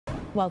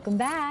Welcome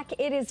back.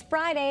 It is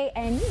Friday,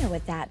 and you know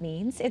what that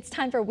means. It's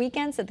time for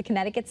Weekends at the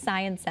Connecticut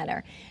Science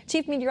Center.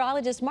 Chief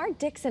Meteorologist Mark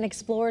Dixon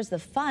explores the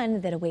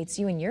fun that awaits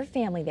you and your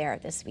family there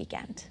this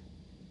weekend.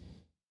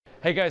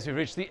 Hey guys, we've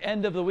reached the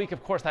end of the week.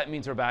 Of course, that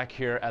means we're back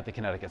here at the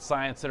Connecticut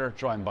Science Center,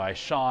 joined by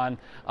Sean,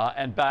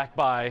 and back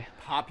by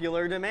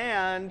popular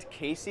demand,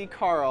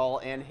 Carle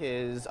and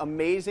his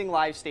amazing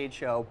live stage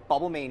show,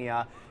 Bubble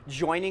Mania,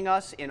 joining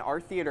us in our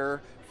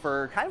theater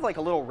for kind of like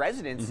a little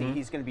residency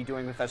he's going to be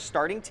doing with us.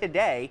 Starting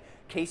today,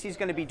 Casey's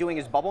going to be doing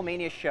his Bubble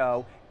Mania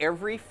show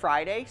every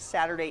Friday,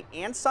 Saturday,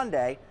 and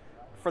Sunday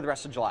for the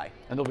rest of July.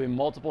 And there'll be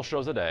multiple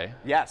shows a day.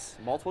 Yes,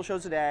 multiple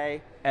shows a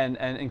day. And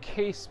in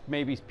case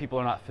maybe people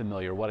are not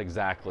familiar, what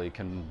exactly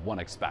can one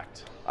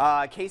expect?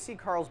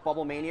 Carle's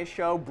Bubble Mania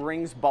show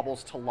brings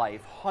bubbles to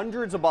life.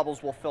 Hundreds of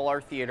bubbles will fill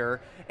our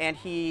theater, and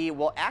he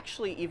will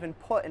actually even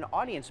put an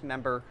audience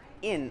member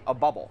in a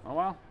bubble. Oh,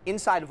 wow.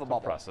 Inside of a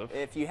bubble. Impressive.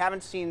 If you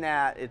haven't seen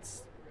that,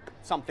 it's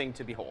something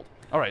to behold.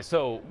 All right,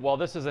 so while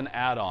this is an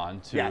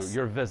add-on to Yes.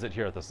 your visit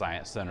here at the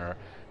Science Center,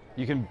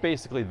 you can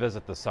basically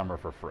visit this summer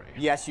for free.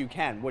 Yes, you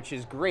can, which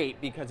is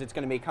great because it's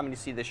going to make coming to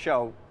see the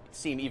show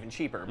seem even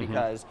cheaper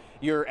because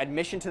your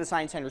admission to the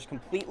Science Center is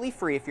completely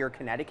free if you're a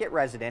Connecticut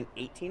resident,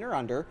 18 or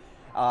under,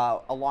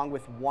 along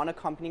with one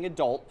accompanying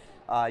adult.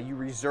 You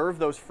reserve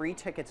those free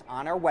tickets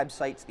on our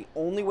website. It's the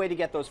only way to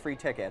get those free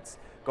tickets.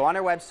 Go on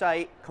our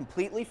website,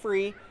 completely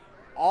free,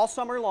 all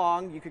summer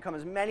long. You could come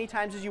as many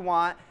times as you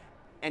want,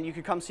 and you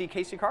could come see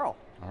Carle.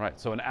 All right,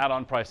 so an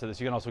add-on price to this.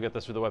 You can also get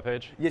this through the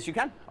webpage? Yes, you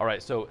can. All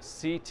right, so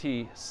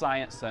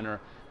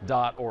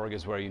ctsciencecenter.org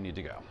is where you need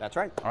to go. That's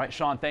right. All right,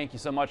 Sean, thank you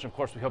so much. Of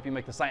course, we hope you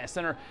make the Science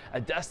Center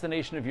a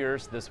destination of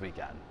yours this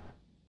weekend.